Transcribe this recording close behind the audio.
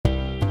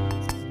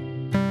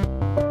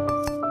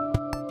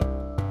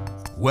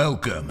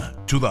Welcome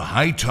to the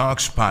High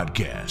Talks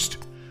Podcast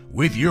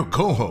with your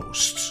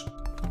co-hosts,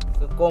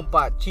 Su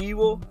compa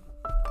Chivo.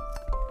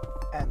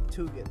 And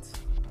Tugets.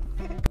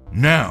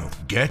 Now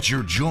get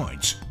your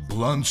joints,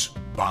 blunts,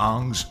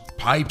 bongs,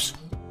 pipes,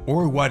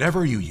 or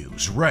whatever you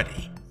use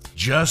ready.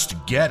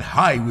 Just get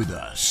high with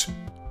us.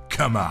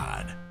 Come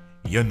on,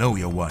 you know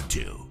you want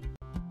to.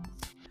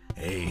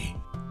 Hey,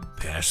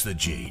 pass the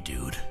J,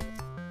 dude.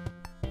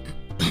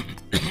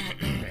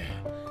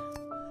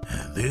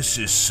 This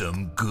is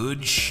some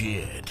good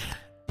shit.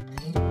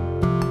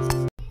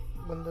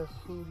 When the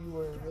food you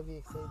were really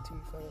excited to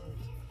eat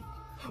fireworks.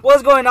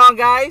 What's going on,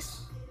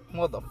 guys?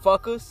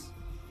 Motherfuckers.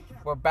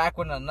 We're back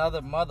with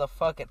another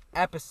motherfucking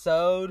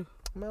episode.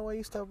 Man, why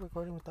you stop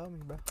recording without me,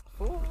 bro?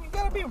 Fool, you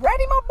gotta be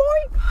ready, my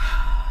boy.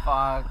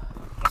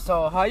 Fuck.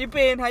 So, how you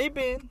been?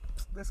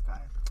 This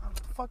guy.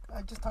 Fuck,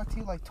 I just talked to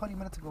you like 20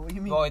 minutes ago. What do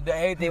you mean? Boy,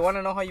 they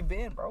wanna know how you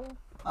been, bro.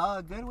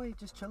 Good way.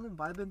 Just chilling,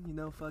 vibing. You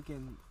know,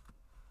 fucking.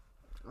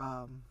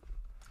 Well,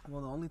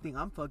 the only thing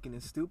I'm fucking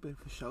is stupid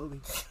for surely.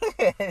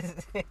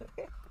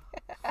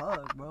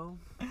 Fuck, bro.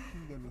 You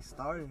get me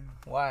started.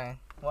 Why?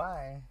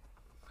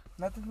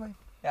 Nothing, like.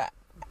 Yeah.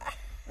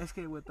 Es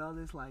que with all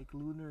this like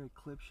lunar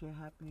eclipse shit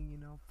happening, you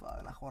know,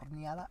 la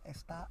jornada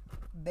está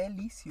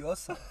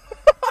deliciosa.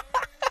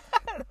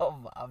 No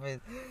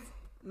mames.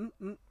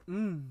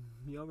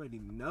 You already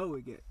know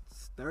it gets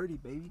sturdy,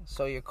 baby.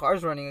 So your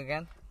car's running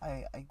again?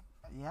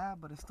 Yeah,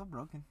 but it's still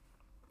broken.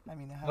 I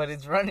mean, But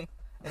it's running.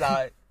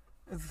 It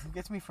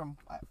gets me from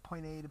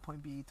point A to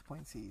point B to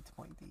point C to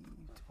point D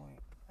to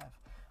point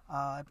F.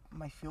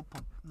 My fuel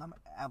pump, my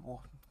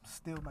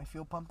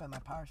fuel pump and my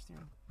power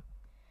steering.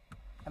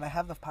 And I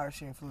have the power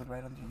steering fluid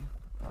right under you,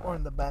 or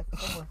in the back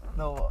somewhere.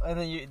 No, and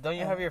then don't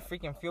you have your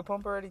freaking fuel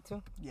pump already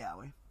too? Yeah,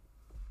 wait.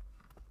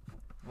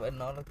 But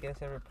no, it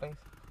gets replaced.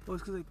 Well,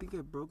 it's because I think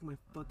I broke my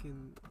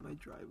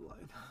drive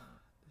line.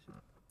 This is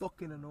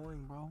fucking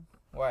annoying, bro.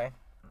 Why?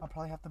 I'll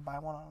probably have to buy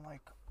one on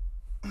like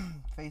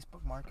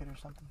Facebook Market or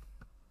something.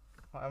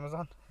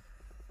 Amazon?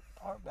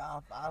 Or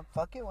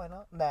fuck it, why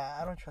not? Nah,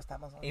 I don't trust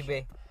Amazon. eBay?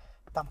 Shit.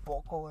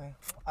 Tampoco, wey.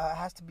 It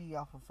has to be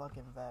off of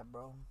fucking that,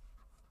 bro.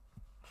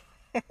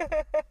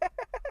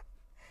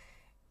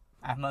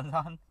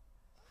 Amazon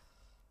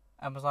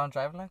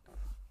drive line?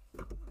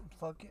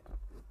 Fuck it.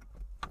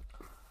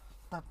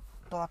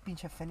 Toda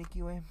pinche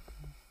finicky, wey.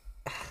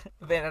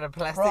 Made out of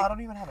plastic? Bro, I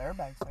don't even have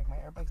airbags. Like, my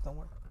airbags don't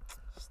work.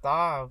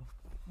 Stop.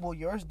 Well,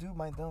 yours do,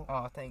 mine don't.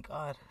 Oh, thank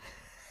God.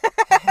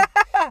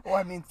 Well,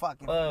 I mean, fuck.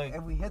 Fuck.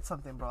 If we hit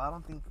something, bro, I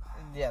don't think...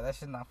 Yeah, that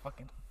shit's not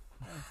fucking...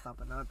 I ain't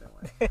stopping nothing,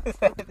 way. It's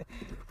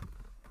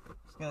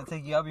gonna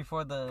take you out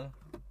before the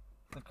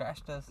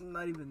crash does.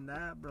 Not even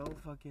that, bro.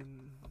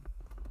 Fucking...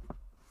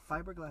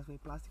 Fiberglass, wey.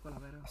 Plástico la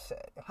verga.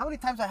 Shit. How many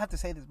times I have to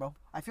say this, bro?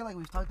 I feel like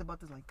we've talked about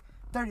this like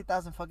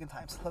 30,000 fucking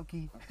times,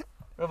 low-key.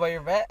 What about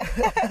your vet?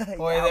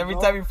 Boy, Yeah, every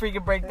bro. time you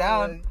freaking break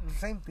down.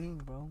 Same thing,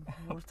 bro.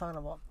 We're talking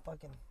about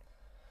fucking...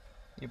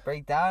 You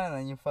break down and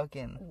then you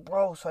fucking...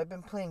 Bro, so I've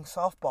been playing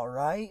softball,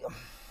 right?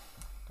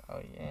 Oh,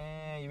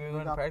 yeah. You've been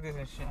going to practice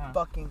and shit, huh?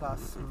 Fucking got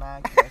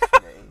smacked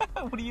yesterday.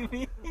 What do you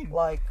mean?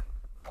 Like,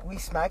 we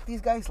smacked these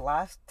guys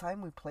last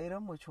time we played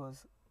them, which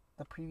was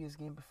the previous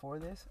game before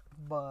this.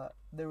 But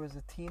there was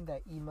a team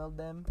that emailed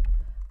them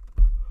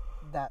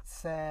that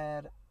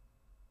said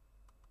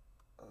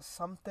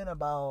something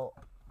about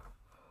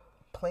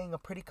playing a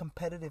pretty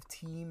competitive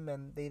team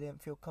and they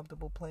didn't feel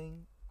comfortable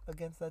playing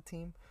against that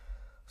team.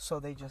 So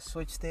they just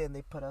switched it and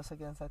they put us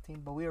against that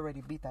team. But we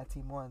already beat that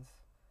team once.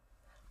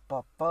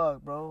 But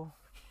fuck, bro.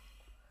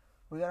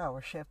 We got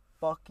our shit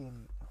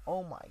fucking...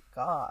 Oh my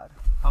God.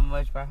 How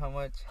much, by how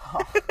much?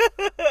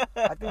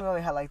 I think we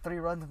only had like 3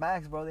 runs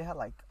max, bro. They had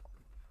like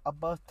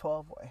above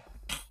 12, boy.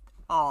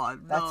 Oh,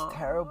 no. That's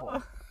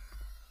terrible.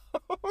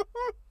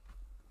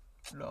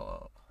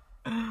 No.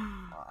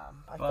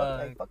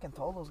 I fucking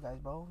told those guys,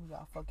 bro. You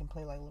gotta fucking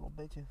play like little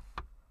bitches.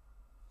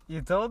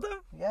 You told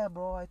them? Yeah,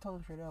 bro. I told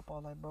them straight up. I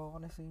was like, bro,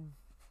 honestly,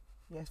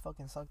 you guys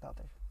fucking sucked out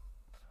there.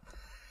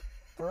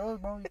 For real,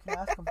 bro. You can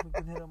ask them. We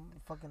can hit them.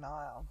 Fucking,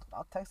 I'll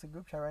text the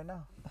group chat right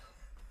now.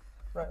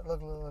 Right,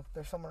 look.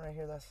 There's someone right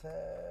here that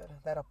said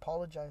that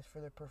apologized for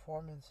their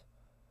performance.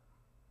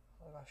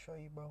 I'll show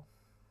you, bro.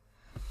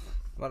 I'm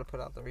about to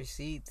put out the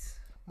receipts.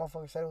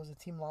 Motherfucker said it was a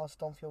team loss.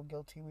 Don't feel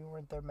guilty. We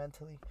weren't there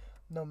mentally.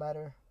 No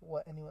matter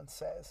what anyone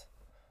says,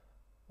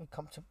 we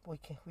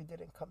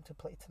didn't come to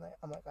play tonight.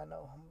 I'm like, I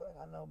know.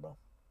 I know, bro.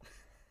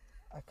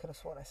 I could have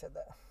sworn I said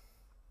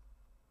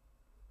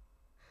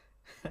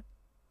that.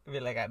 Be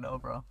like, I know,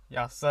 bro.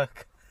 Y'all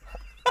suck.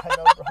 I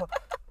know, bro.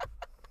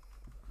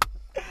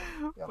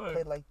 Y'all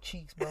played like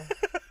cheeks, bro.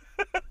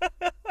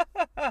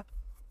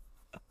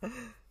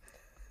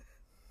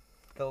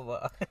 Come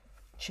on.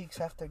 Cheeks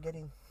after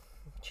getting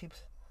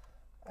cheeks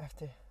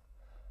after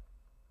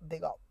they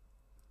got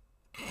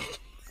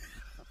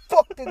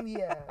fucked in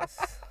the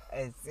ass.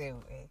 I see,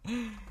 man.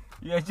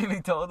 You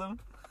actually told them?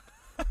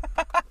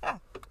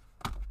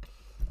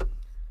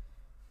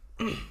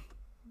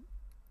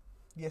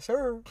 Yes,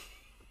 sir.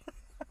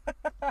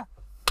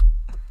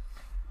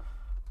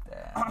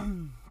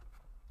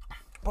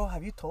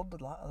 have you told the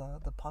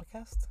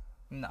podcast?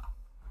 No.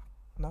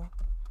 No?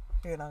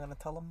 You're not gonna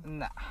tell them?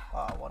 Nah.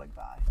 Oh, what a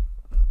guy.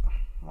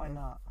 Why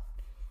not?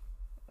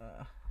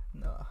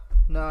 No.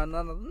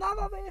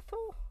 Nada de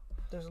eso.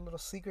 There's a little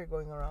secret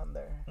going around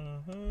there.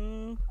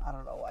 Mm-hmm. I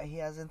don't know why he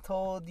hasn't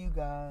told you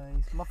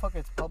guys. Motherfucker,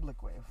 it's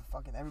public way.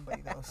 Fucking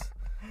everybody knows.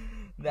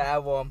 Nah,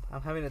 well,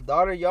 I'm having a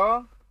daughter,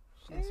 y'all.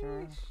 Yes,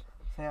 sir.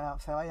 Se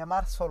va a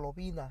llamar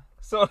Solovina.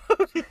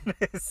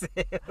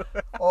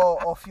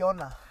 O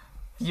Fiona.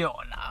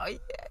 Fiona,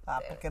 yeah.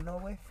 ¿Por qué no,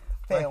 güey?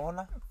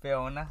 Feona.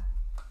 Fiona.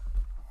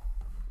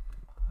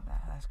 Nah,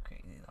 that's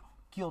crazy, though.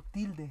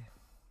 Quiotilde.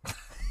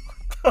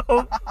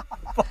 Oh,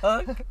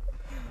 fuck.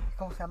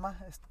 ¿Cómo se llama?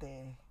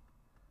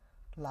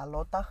 La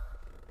Lota.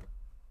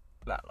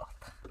 La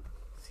Lota.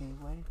 Sí,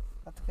 güey.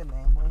 That's a good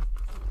name, güey.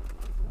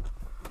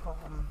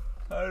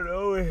 I don't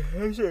know,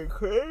 it's shit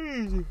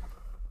crazy.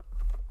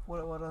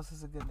 What else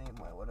is a good name,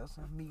 güey? What else?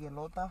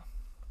 Miguelota.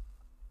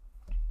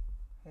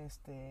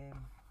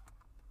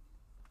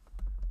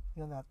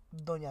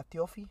 Doña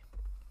Teofi.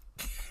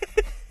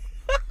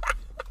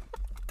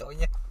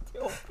 Doña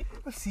Teofi.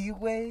 Sí,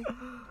 güey.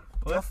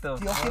 What the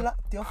fuck?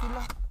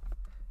 Teófila.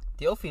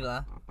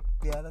 Teófila?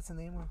 Yeah, that's the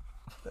name, güey.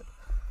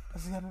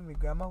 That's the name of my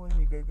grandma, güey.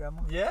 My great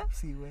grandma. Yeah?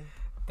 Sí, güey.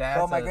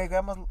 That's my great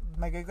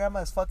grandma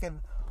is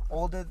fucking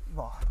older.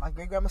 Well, my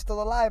great grandma's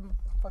still alive.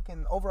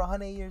 Fucking over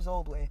 100 years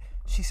old, way.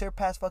 She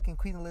surpassed fucking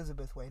Queen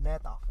Elizabeth, way.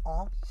 Neta.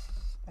 Oh.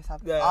 How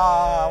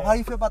do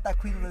you feel about that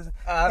Queen Elizabeth?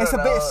 It's a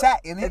bit sad,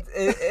 isn't it?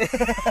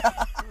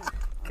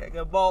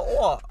 About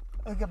what?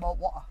 About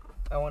what?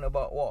 I want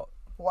about what?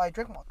 Well, I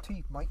drink my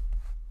tea, mate.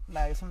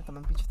 Nah, yo se me tomé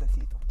un pinche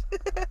tecito.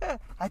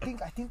 I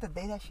think the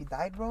day that she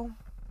died, bro,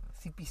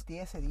 si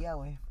pisteé ese día,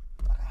 güey.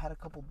 Like, I had a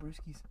couple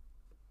brewskis.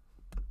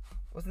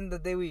 Wasn't the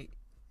day we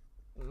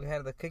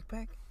had the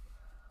kickback?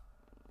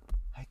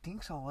 I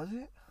think so, was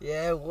it?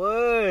 Yeah, it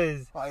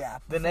was. Oh, yeah.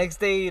 The next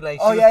day, like,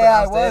 oh,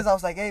 yeah, it was. I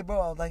was like, hey, bro.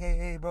 I was like,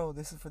 hey, bro,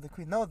 this is for the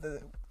queen. No,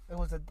 it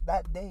was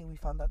that day we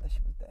found out that she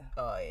was there.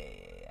 Oh,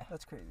 yeah.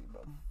 That's crazy,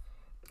 bro.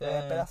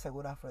 Peda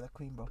segura for the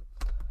queen, bro.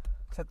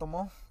 Se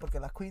tomó porque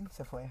la queen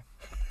se fue.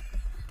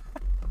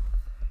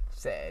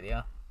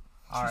 Serio?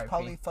 She's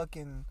probably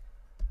fucking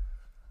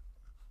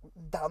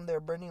down there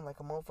burning like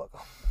a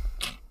motherfucker.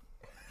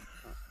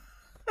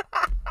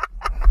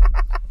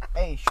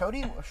 Hey,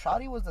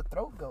 Shawty was the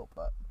throat goat,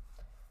 but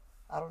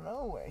I don't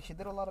know. She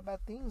did a lot of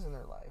bad things in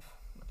her life.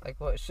 Like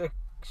what? Shook.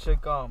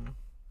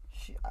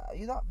 She,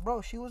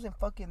 bro, she was in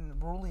fucking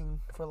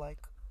ruling for like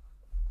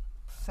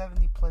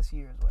 70 plus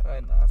years. I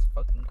know, that's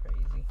fucking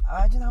crazy.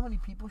 Imagine how many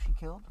people she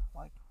killed.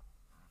 Like,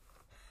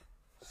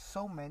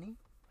 so many.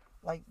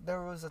 Like,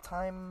 there was a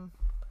time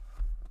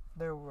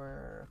there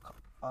were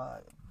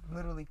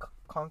literally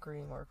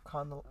conquering or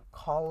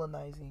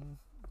colonizing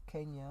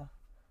Kenya,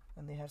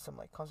 and they had some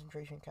like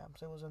concentration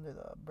camps. It was under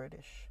the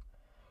British.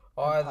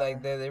 Oh, Empire.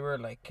 like they were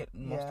like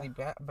mostly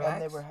blacks.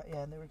 And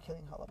they were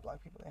killing hella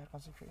black people. They had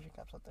concentration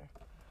camps out there.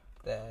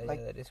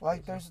 That is crazy.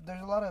 Like there's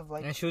a lot of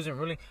like. And she wasn't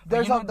ruling.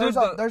 There's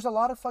a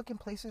lot of fucking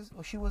places.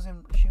 She was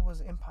in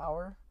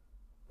power,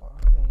 or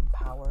in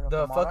power. Of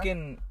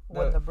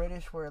when the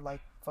British were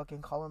like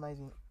fucking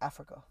colonizing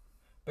Africa.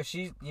 But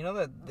she, you know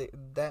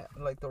that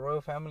like the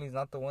royal family is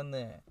not the one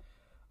that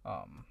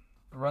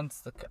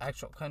runs the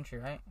actual country,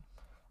 right?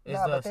 Is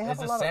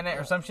the Senate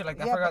or some shit like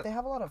that? Yeah, but they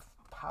have a lot of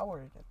power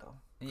in it though.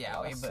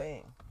 Yeah,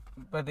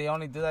 but they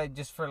only do that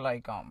just for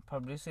like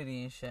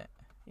publicity and shit.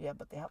 Yeah,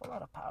 but they have a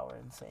lot of power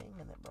in saying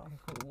in it, bro.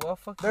 Well,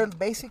 fuck. They're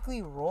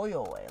basically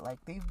royal way.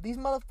 Like these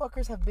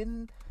motherfuckers have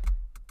been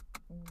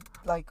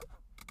like.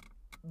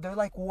 They're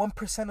like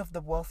 1% of the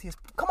wealthiest.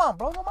 Come on,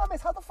 bro. No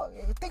mames. How the fuck?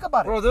 Think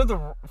about it. Bro, they're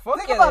the fuck.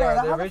 Think about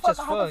it. They're rich as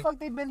fuck. How the fuck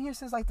they've been here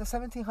since like the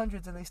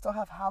 1700s and they still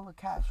have hella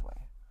cash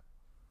way?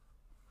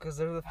 Because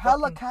they're the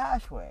hella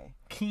cash way.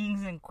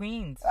 Kings and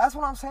queens. That's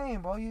what I'm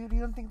saying, bro. You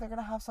don't think they're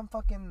gonna have some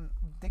fucking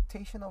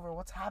dictation over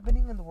what's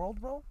happening in the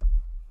world, bro?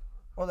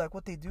 Or like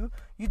what they do?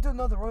 You do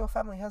know the royal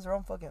family has their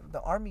own fucking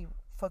army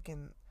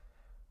fucking.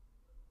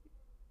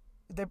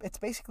 It's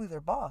basically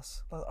their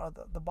boss.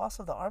 The boss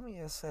of the army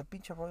is a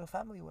pinche royal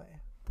family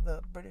way.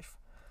 The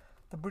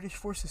British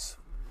forces.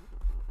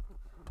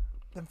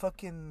 Them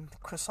fucking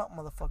croissant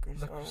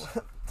motherfuckers.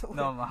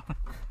 No, man.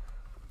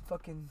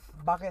 Fucking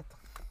baguette.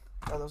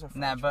 Oh, those are French.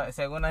 Nah, but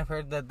según I've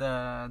heard that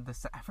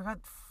I forgot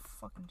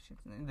fucking shit.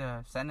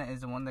 The Senate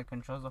is the one that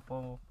controls the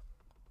whole.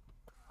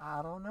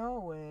 I don't know,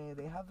 way.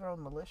 They have their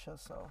own militia,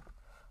 so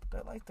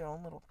they're like their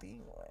own little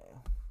thing,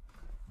 way.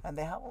 And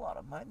they have a lot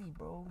of money,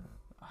 bro.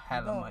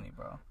 Hella money,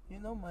 bro. You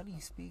know, money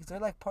speaks. They're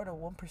like part of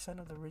 1%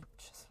 of the rich.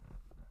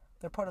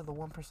 They're part of the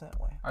 1%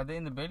 way. Are they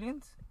in the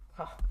billions?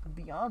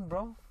 Beyond,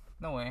 bro.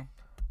 No way.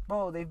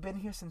 Bro, they've been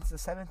here since the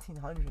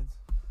 1700s.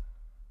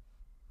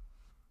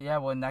 Yeah,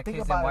 well, in that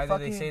case, then why do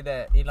they say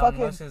that Elon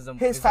Musk is the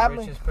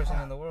richest person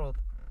in the world?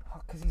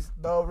 Because he's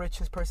the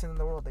richest person in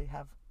the world.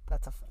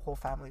 That's a whole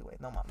family way.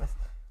 No mames.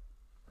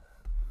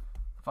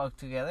 Fuck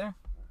together?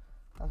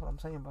 That's what I'm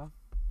saying, bro.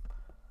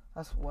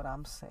 That's what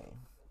I'm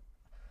saying.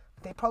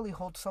 They probably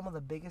hold some of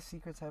the biggest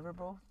secrets ever,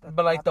 bro.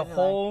 But like the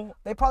whole... Like,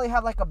 they probably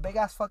have like a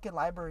big-ass fucking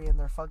library in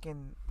their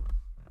fucking...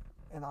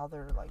 in all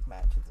their like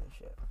mansions and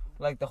shit.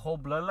 Like the whole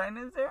bloodline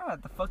is there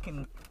at the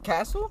fucking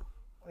castle?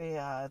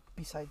 Yeah,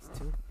 besides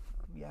two.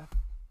 Yeah.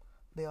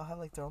 They all have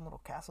like their own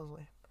little castles,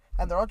 way.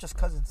 And they're all just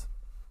cousins.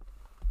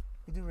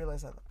 You do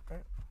realize that,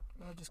 right?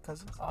 They're all just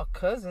cousins. Oh,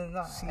 cousins?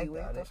 No, sí,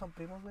 güey. Todos son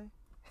primos, güey.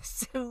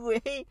 Sí,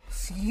 güey.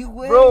 Sí,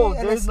 güey. Bro,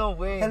 there's no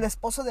way. El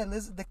esposo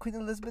de Queen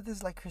Elizabeth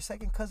is like her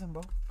second cousin,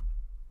 bro.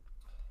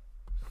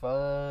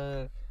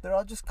 Fuck. They're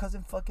all just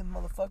cousin fucking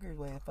motherfuckers,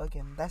 way.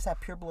 Fucking, that's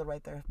that pure blood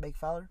right there, Big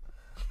Fowler.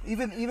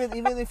 Even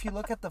if you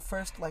look at the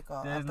first, like,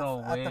 at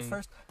the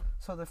first,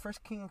 so the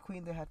first king and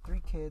queen, they had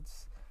 3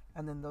 kids,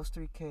 and then those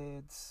 3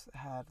 kids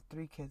had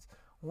 3 kids.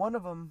 One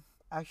of them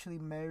actually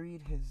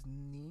married his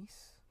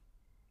niece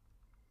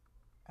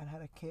and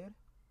had a kid.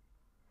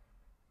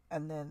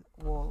 And then,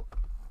 well,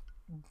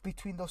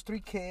 between those 3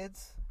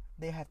 kids,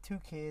 they had 3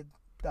 kids,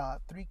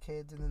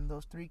 and then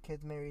those 3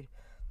 kids married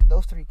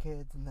those 3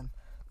 kids, and then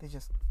they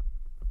just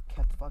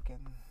kept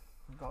fucking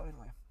going,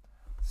 way.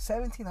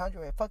 1700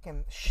 way,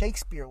 fucking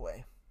Shakespeare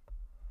way.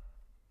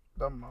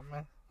 Come on,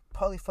 man.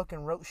 Probably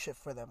fucking wrote shit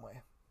for them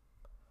way.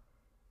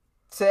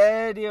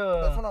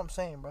 Serio? That's what I'm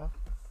saying, bro.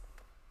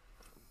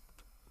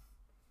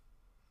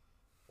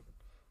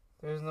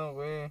 There's no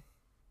way.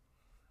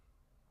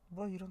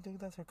 Bro, you don't think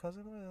that's her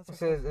cousin?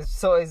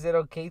 So is it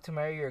okay to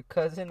marry your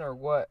cousin or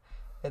what?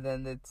 And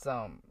then it's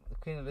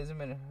Queen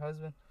Elizabeth and her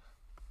husband?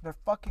 They're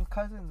fucking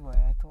cousins,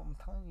 way. I'm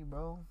telling you,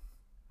 bro.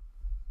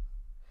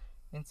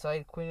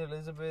 Inside Queen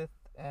Elizabeth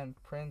and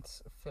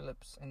Prince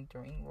Philip's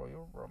enduring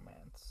royal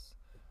romance.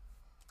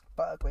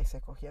 Fuck, güey, se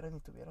cogieron y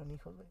tuvieron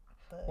hijos,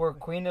 güey. Were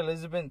Queen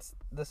Elizabeth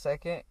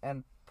II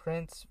and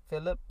Prince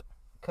Philip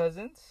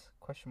cousins? ?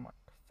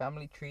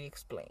 Family tree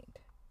explained.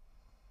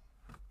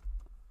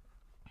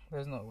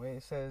 There's no way.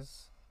 It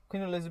says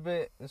Queen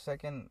Elizabeth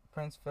II,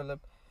 Prince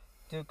Philip,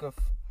 Duke of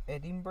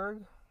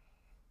Edinburgh,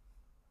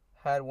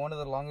 had one of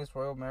the longest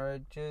royal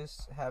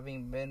marriages,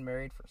 having been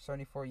married for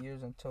 74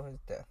 years until his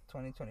death,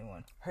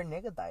 2021. Her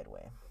nigga died,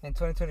 way. In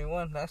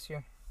 2021, last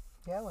year.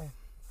 Yeah, way.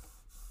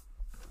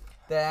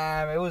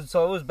 Damn, it was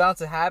bound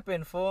to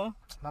happen, fool.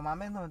 No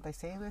mames,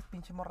 96, güey,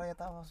 pinche morra ya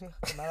estaba así,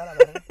 que nada la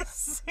verga.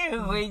 Sí,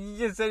 güey, you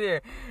just said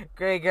your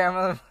great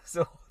grandmother was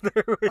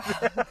older.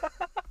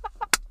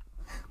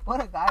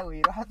 What a guy, güey,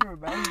 you don't have to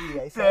remember me.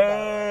 I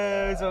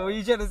said that. So what are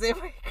you trying to say?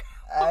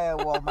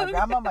 Well,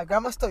 my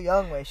grandma's still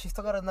young, way. She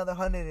still got another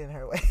 100 in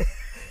her, way.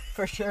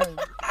 For sure.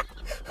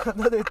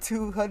 Another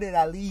 200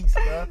 at least,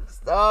 bro.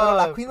 Stop. Pero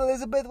la Queen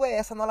Elizabeth, way,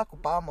 esa no la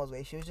ocupamos,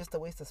 way. She was just a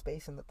waste of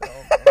space in the throne,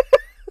 man.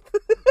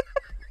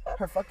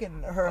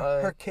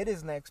 Her kid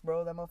is next,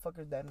 bro. That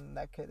motherfucker's dead, and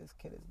that kid is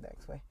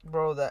next, way.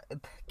 Bro, that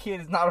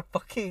kid is not a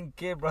fucking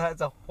kid, bro.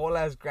 That's a whole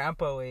ass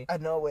grandpa, way. I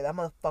know, way. That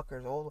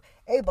motherfucker's old.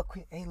 Hey, but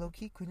low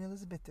key, Queen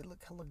Elizabeth did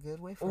look hella good,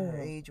 way, for her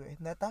age, way.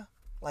 Neta.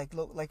 Like,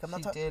 look, like I'm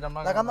not talking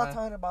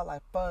about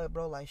like, but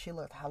bro, like she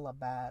looked hella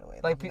bad,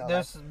 way. Like,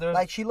 there's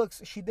like she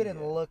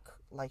didn't look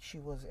like she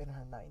was in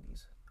her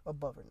 90s,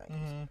 above her 90s.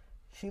 Mm-hmm.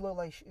 She looked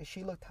like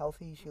she looked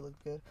healthy. She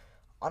looked good.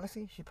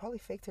 Honestly, she probably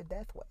faked her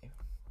death, way.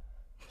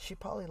 She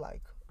probably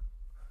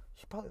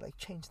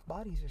changed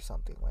bodies or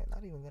something, way.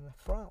 Not even gonna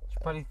front.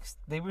 Probably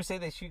they would say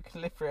that she could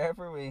live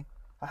forever, way.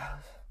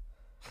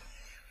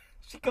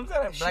 She comes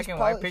out in black and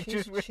white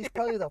pictures. She's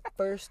probably the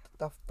first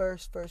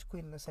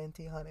queen in the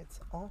 1700s.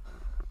 Oh,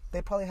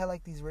 they probably had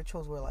like these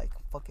rituals where like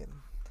fucking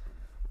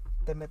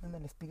te meten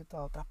el espíritu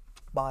a otra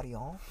body,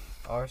 oh,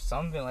 or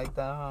something like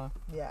that, huh?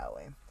 Yeah,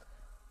 way.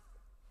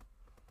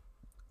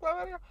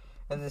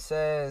 And it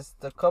says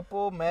the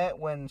couple met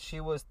when she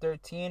was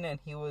 13 and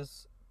he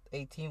was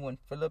 18 when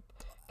Philip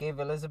gave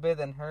Elizabeth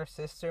and her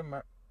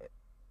sister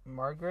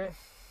Margaret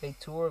a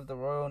tour of the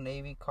Royal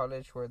Navy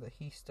College where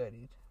he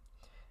studied.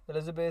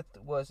 Elizabeth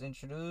was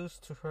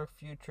introduced to her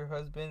future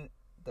husband,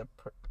 the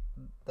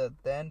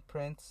then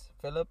Prince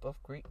Philip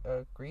of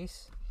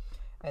Greece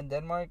and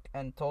Denmark,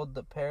 and told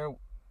the pair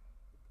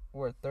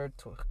were third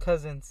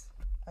cousins.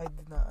 I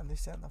did not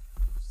understand a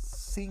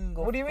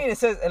single... What do you mean? It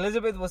says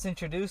Elizabeth was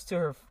introduced to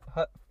her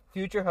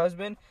future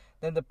husband,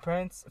 then the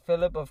Prince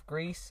Philip of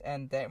Greece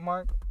and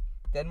Denmark,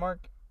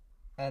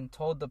 and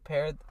told the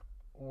pair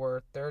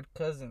were third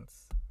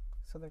cousins.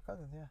 So they're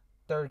cousins, yeah.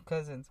 Third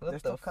cousins. What they're the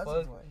still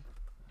cousins, fuck? Way.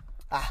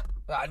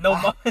 No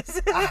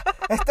mames.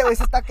 Este güey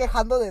se está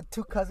quejando de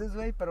two cousins,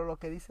 güey, pero lo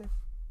que dice.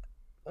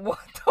 What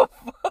the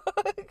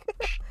fuck?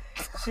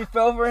 She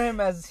fell for him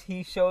as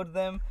he showed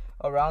them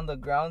around the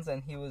grounds,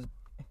 and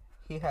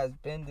he has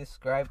been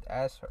described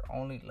as her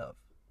only love.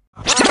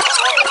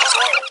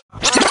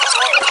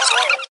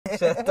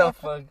 Shut the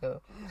fuck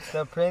up.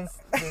 The prince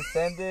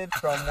descended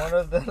from one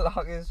of the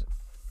longest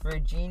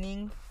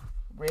reigning.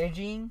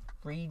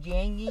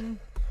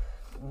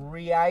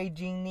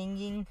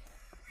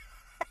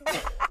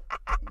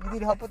 You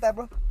need help with that,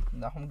 bro?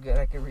 No, I'm good.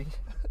 I can read.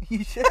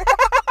 You sure?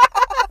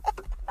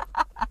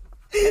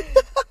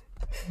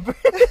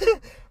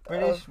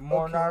 British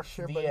monarch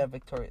sure,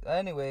 Victoria.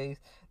 Anyways,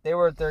 they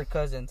were third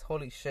cousins.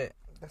 Holy shit.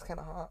 That's kind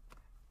of hot.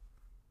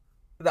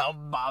 No,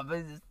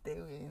 mames, este,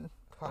 güey.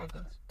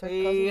 Third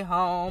Hey, cousin.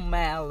 home,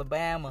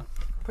 Alabama.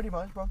 Pretty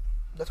much, bro.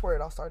 That's where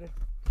it all started.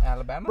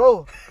 Alabama?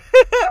 Bro,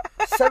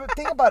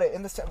 think about it.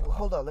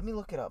 Hold on, let me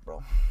look it up,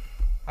 bro.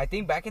 I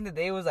think back in the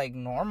day it was like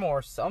normal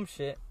or some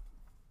shit.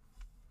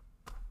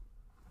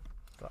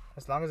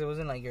 As long as it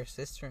wasn't like your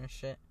sister and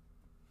shit.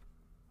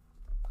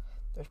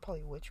 There's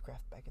probably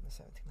witchcraft back in the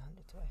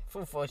 1700s,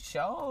 way. For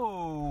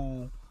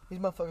sure. These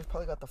motherfuckers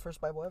probably got the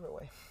first Bible ever,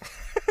 way.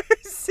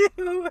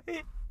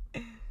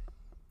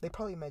 They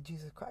probably met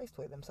Jesus Christ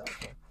way themselves,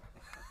 way.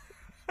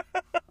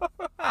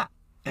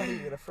 Where you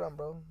get it from,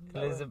 bro?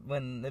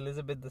 When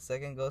Elizabeth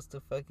II goes to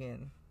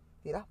fucking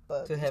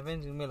But to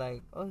heaven, you'll be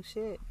like, oh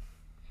shit.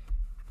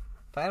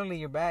 Finally,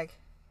 you're back.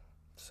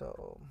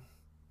 So,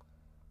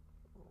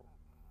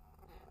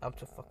 Up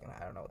to fucking,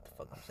 I don't know what the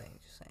fuck I'm saying.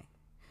 Just saying.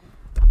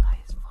 I'm high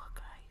as fuck,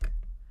 guys. What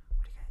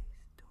are you guys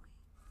doing?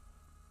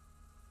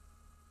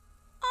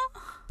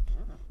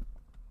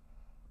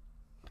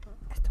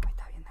 Esto me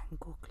está viendo en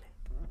Google.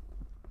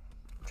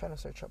 I'm trying to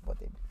search up what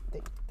they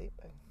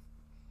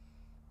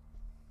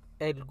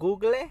El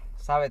Google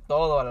sabe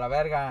todo, a la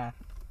verga.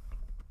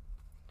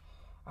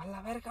 A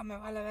la verga, me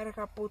vale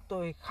verga,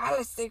 puto. Y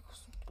jálese, hijo de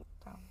su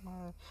puta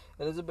madre.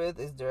 Elizabeth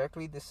is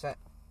directly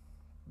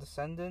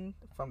descendant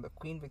from the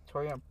Queen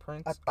Victoria and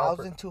Prince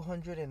Albert.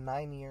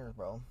 1,209 years,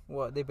 bro.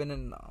 What? They've been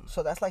in...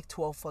 So that's like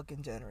 12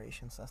 fucking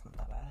generations. That's not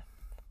that bad.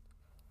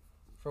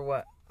 For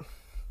what?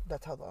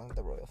 That's how long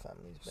the royal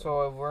family's been.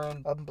 So if we're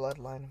in... A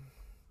bloodline.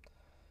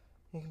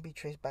 You can be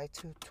traced back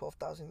to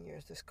 12,000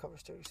 years. This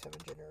covers 37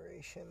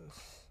 generations.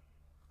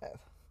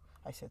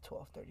 I said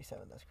 12,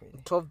 37. That's crazy.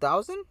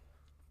 12,000?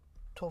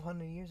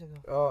 1,200 years ago.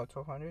 Oh,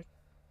 1,200?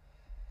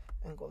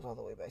 And goes all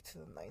the way back to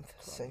the 9th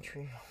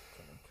century.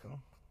 22.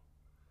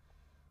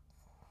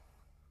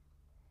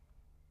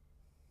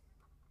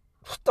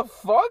 What the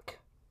fuck?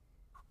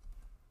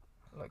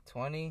 Like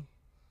 20,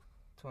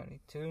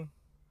 22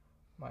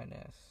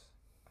 minus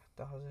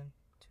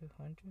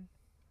 1,200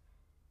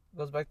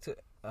 goes back to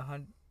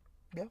 100.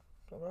 Yeah,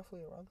 so roughly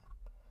around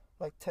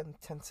like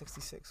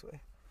 1066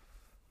 way.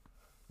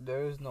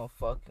 There is no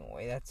fucking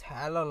way. That's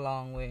hella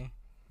long way.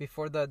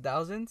 Before the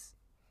thousands?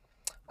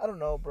 I don't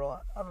know, bro.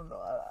 I don't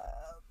know.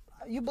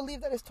 You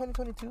believe that it's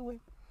 2022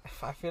 way?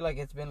 I feel like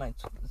it's been like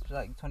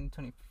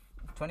 2020,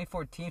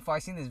 2014. If I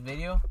seen this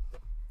video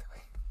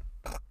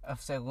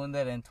of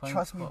Segunda in 20.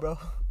 Trust me, bro.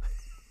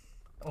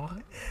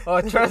 What?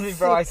 Oh, trust me,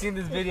 bro. I seen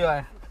this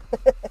video.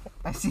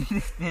 I seen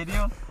this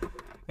video.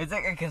 It's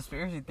like a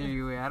conspiracy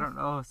theory way. I don't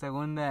know.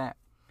 Según that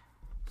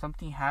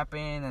something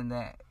happened and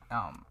that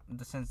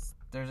since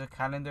there's a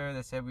calendar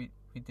that said we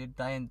did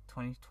die in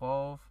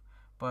 2012,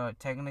 but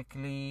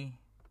technically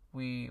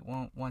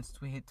once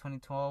we hit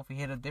 2012 we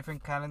hit a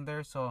different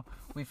calendar, so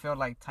we feel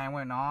like time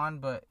went on,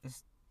 but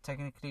it's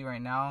technically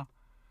right now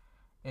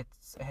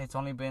it's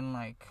only been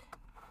like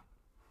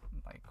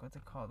what's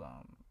it called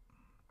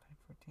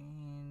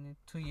 14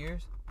 2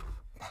 years.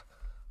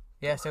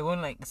 Yeah,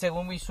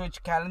 según we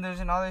switch calendars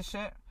and all this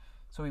shit,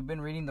 so we've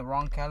been reading the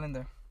wrong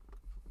calendar.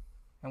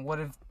 And what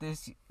if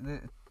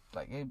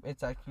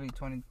it's actually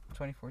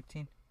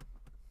 2014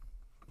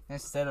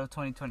 instead of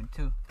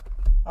 2022?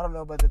 I don't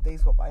know, but the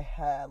days go by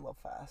hella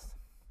fast.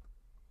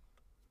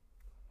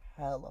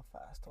 Hella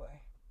fast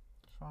way.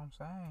 That's what I'm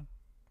saying.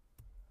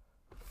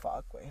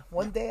 Fuck way.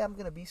 One day I'm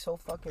gonna be so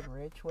fucking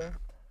rich way.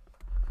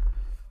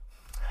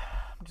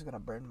 I'm just gonna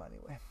burn money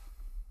way.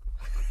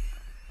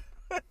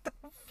 What the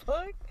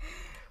fuck?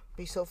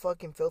 Be so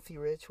fucking filthy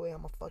rich way.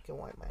 I'm gonna fucking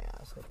wipe my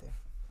ass right there.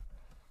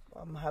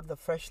 I'm gonna have the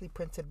freshly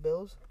printed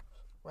bills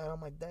right on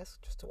my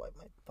desk just to wipe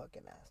my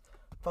fucking ass.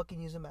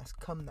 Fucking use them as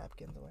cum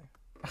napkins away.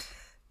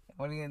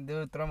 What are you gonna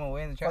do? Throw them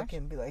away in the trash?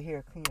 Fucking be like,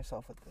 here, clean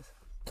yourself with this.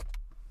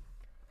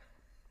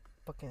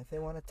 Fucking, if they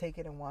want to take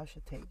it and wash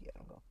it, take it.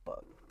 I'm gonna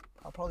fuck.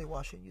 I'll probably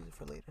wash it and use it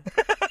for later.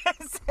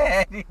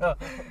 Serio?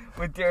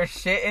 With your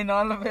shit and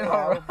all of it?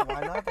 Yeah,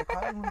 why not? They're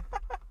cotton.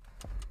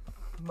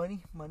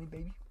 Money,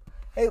 baby.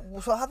 Hey,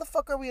 so how the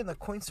fuck are we in the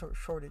coin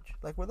shortage?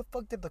 Like, where the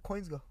fuck did the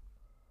coins go?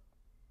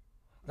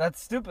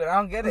 That's stupid. I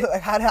don't get it.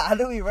 Like, how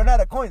do we run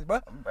out of coins,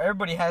 bro?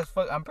 Everybody has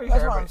I'm pretty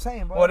That's sure what everybody. I'm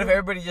saying, bro. What if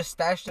everybody just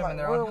stashed them in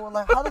their own?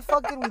 Like, how the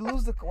fuck did we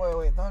lose the...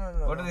 Wait,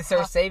 no. What if they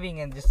start saving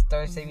and just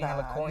start saving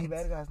hella coins?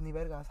 Ni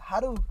vergas. How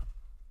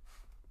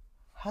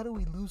do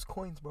we lose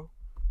coins, bro?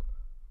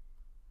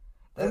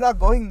 They're not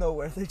going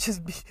nowhere. They're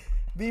just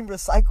being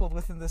recycled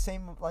within the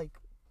same, like,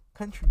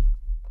 country.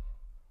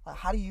 Like,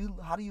 how do you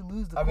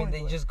lose the coins? I mean,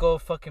 they just go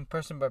fucking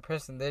person by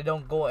person. They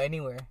don't go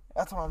anywhere.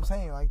 That's what I'm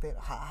saying. Like,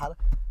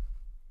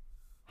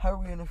 how are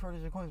we in a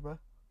shortage of coins, bro?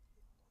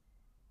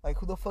 Like,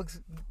 who the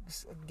fuck's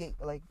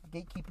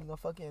gatekeeping a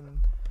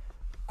fucking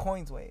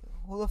coins? Wait,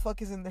 who the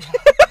fuck is in there?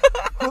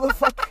 Who the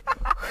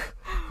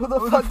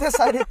fuck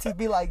decided to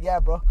be like, yeah,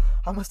 bro,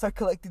 I'm gonna start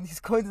collecting these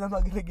coins and I'm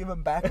not gonna give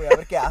them back. Wait, a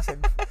ver qué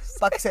hacen.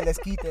 Pa' que se les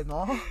quite,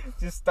 no?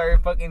 Just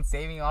start fucking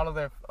saving all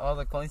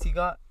the coins he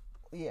got.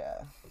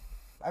 Yeah,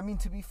 I mean,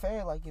 to be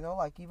fair, like, you know,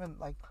 like, even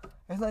like,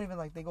 it's not even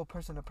like they go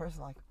person to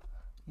person. Like,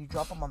 you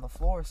drop them on the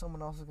floor,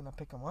 someone else is gonna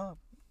pick them up.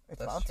 It's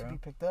That's bound true. to be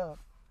picked up.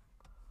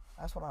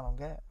 That's what I don't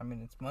get. I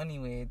mean, it's money,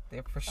 way.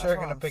 They're for That's sure what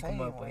gonna I'm pick them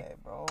saying, up, way.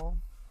 bro.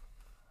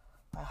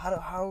 Like,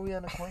 how are we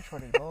on a coin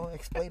shortage, bro?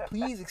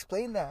 Please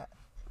explain that.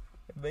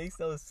 It makes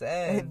no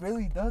sense. It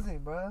really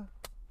doesn't, bro.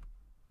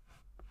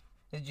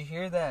 Did you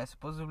hear that?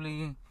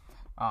 Supposedly,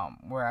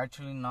 we're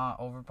actually not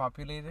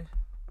overpopulated,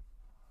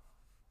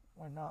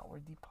 We're not. We're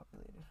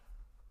depopulated.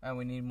 and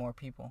we need more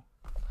people.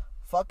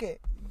 Fuck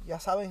it. Ya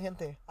saben,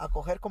 gente. A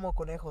coger como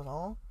conejos,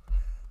 ¿no?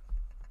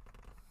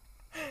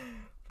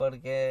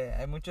 Porque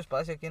hay mucho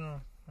espacio aquí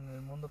en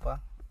el mundo,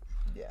 pa.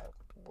 Yeah.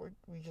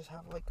 We just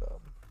have like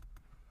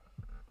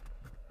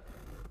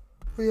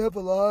we have a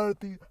lot of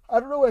things. I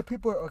don't know why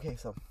people are okay.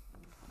 So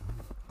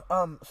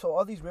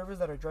all these rivers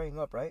that are drying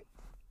up, right?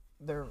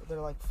 They're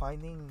like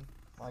finding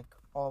like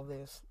all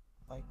this,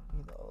 like,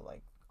 you know,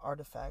 like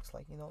artifacts,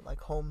 like, you know, like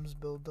homes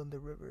built on the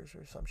rivers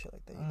or some shit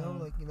like that. You know,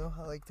 like, you know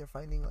how like they're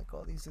finding like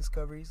all these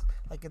discoveries,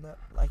 like in that,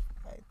 like.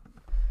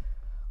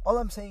 All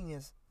I'm saying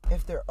is,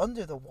 if they're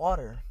under the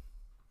water,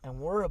 and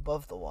we're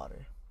above the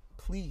water,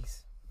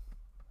 please,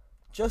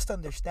 just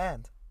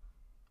understand.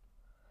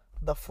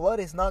 The flood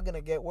is not gonna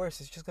get worse.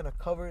 It's just gonna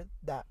cover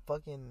that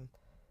fucking,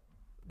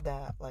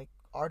 that like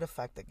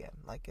artifact again.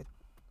 Like it,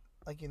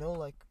 like, you know,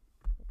 like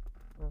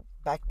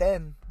back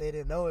then they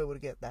didn't know it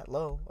would get that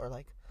low, or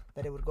like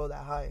that it would go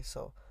that high.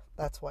 So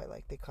that's why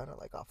like they kind of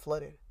like got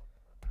flooded.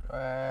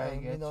 Right.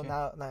 And you know,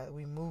 now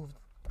we moved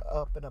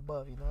up and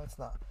above. You know, it's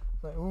not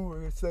like, ooh, we're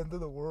gonna send to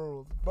the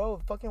world,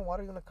 bro. Fucking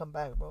water's gonna come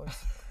back, bro.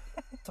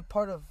 It's a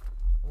part of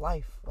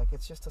life. Like,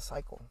 it's just a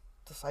cycle.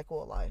 It's a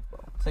cycle of life, bro.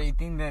 So you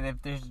think that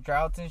if there's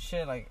droughts and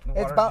shit, like the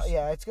It's water bound. just-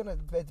 Yeah,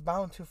 it's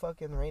bound to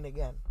fucking rain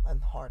again,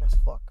 and hard as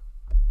fuck.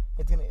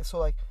 It's gonna. So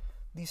like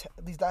these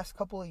last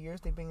couple of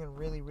years, they've been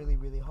really, really,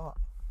 really hot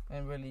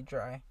and really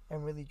dry.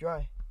 and really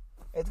dry.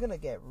 It's gonna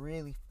get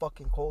really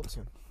fucking cold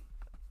soon.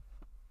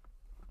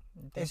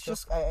 You think It's so?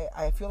 just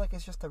I feel like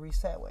it's just a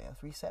reset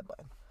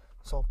button.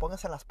 So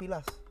pónganse las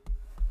pilas.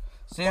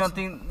 So you don't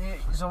think?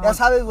 So Ya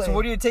sabes, güey. so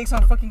what do you take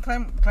on fucking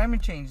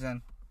climate change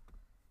then?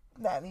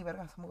 Nah, ni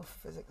verga, somos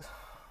physics.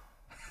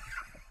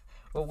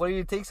 Well, what do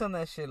you take on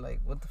that shit?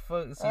 Like, what the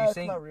fuck? So you're It's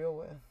saying not real,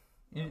 way.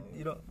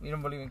 you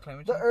don't believe in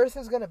climate The change? Earth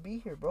is gonna be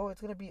here, bro.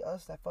 It's gonna be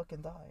us that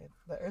fucking die.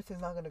 The Earth is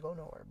not gonna go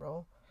nowhere,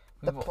 bro.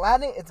 The We've-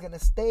 planet is gonna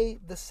stay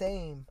the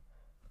same.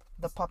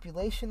 The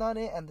population on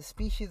it and the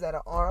species that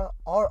are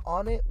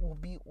on it will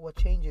be what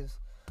changes.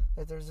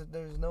 Like there's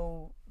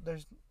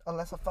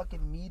unless a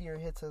fucking meteor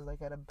hits us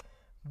like at 1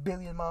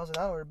 billion miles an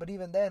hour. But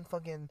even then,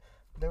 fucking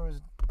there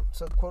was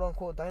some quote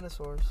unquote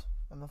dinosaurs,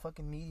 and the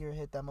fucking meteor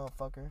hit that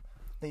motherfucker.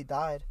 They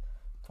died,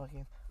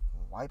 fucking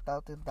wiped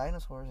out the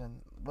dinosaurs,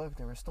 and look,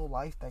 there was still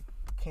life that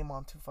came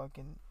onto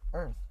fucking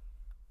Earth.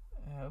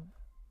 Yeah.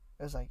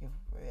 It's like if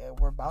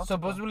we're bound. to go.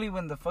 Supposedly,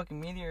 when the fucking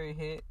meteor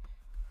hit,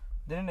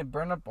 didn't it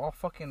burn up all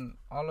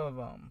of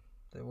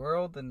the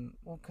world and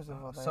Well, because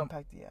of the some-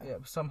 impact, yeah.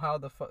 somehow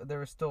there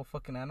were still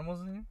fucking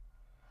animals in here.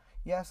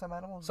 Yeah, some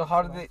animals. So do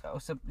how did survive. they? Oh,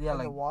 so, yeah, In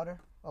like the water,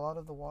 a lot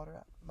of the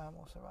water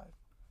mammals survive.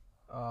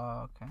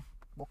 okay.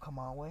 Well, come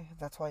on, güey.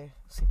 That's why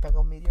si pega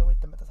un meteor, güey,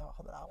 te metes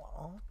abajo del agua,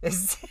 ¿no?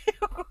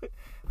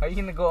 Are you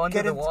gonna go under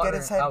Get the in- get water?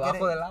 inside, get Abajo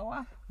in. del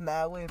agua?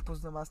 Nah, güey, pues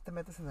nomás te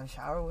metes en el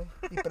shower, güey.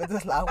 Y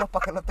prendes el agua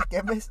para que no te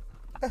quemes.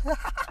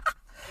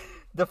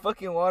 The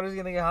fucking water's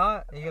gonna get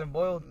hot. You're gonna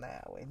boil.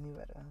 Nah, güey, ni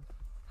verga.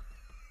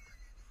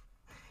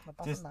 No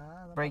pasa Just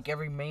nada. No break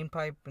every main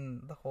pipe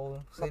in the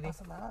whole pasa, city. no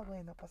pasa nada,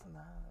 güey. No pasa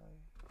nada,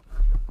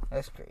 güey.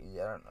 That's crazy.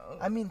 I don't know.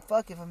 I mean,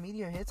 fuck, if a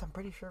meteor hits, I'm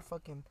pretty sure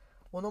fucking...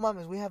 Well, no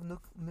mames, we have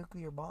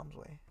nuclear bombs,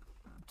 güey.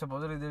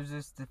 Supposedly there's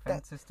this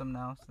defense system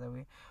now, so that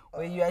we.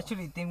 Wait, you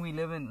actually think we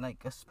live in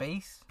like a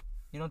space?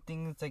 You don't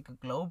think it's like a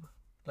globe?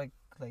 Like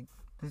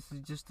this is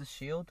just a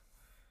shield?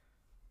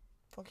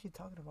 Fuck you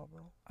talking about,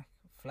 bro?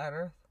 Flat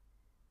Earth?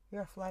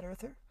 You're a flat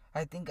earther?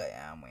 I think I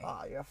am. Wait.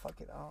 Oh, you're a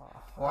fucking... Oh.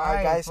 Why,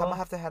 Alright, guys, I'm fool? gonna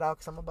have to head out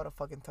because I'm about to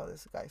fucking tell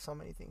this guy so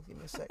many things. Give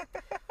me a sec.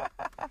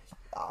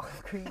 Oh,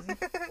 crazy.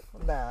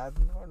 Nah,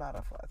 we're not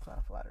a flat... It's not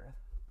a flat earth.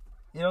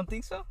 You don't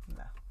think so?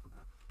 Nah.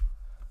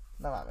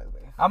 No mames,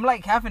 güey. I'm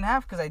like half and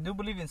half because I do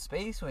believe in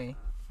space. Way.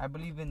 I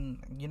believe in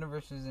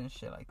universes and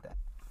shit like that,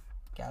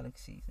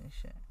 galaxies and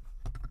shit.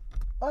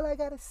 All I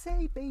gotta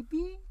say,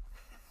 baby,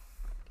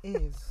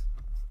 is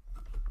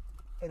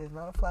it is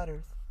not a flat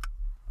earth.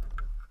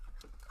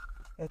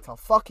 It's a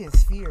fucking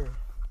sphere.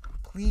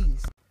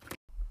 Please.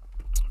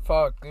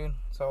 Fuck, dude.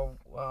 So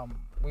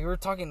we were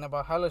talking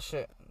about hella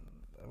shit.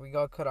 We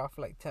got cut off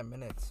like 10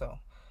 minutes. So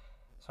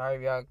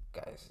sorry if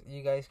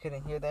you guys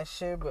couldn't hear that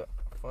shit, but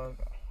fuck,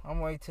 I'm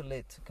way too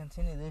late to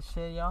continue this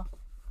shit, y'all.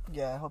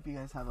 Yeah, I hope you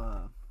guys have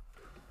a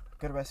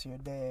good rest of your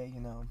day. You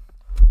know,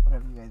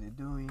 whatever you guys are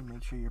doing,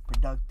 make sure you're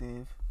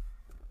productive.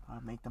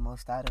 Make the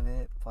most out of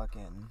it.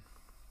 Fucking,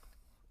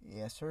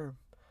 yes, sir.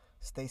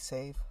 Stay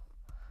safe.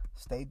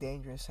 Stay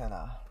dangerous. And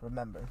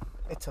remember,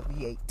 it's a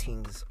V8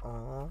 things.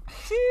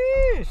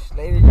 Sheesh.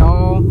 Later,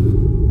 y'all.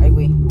 Ay,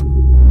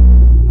 güey.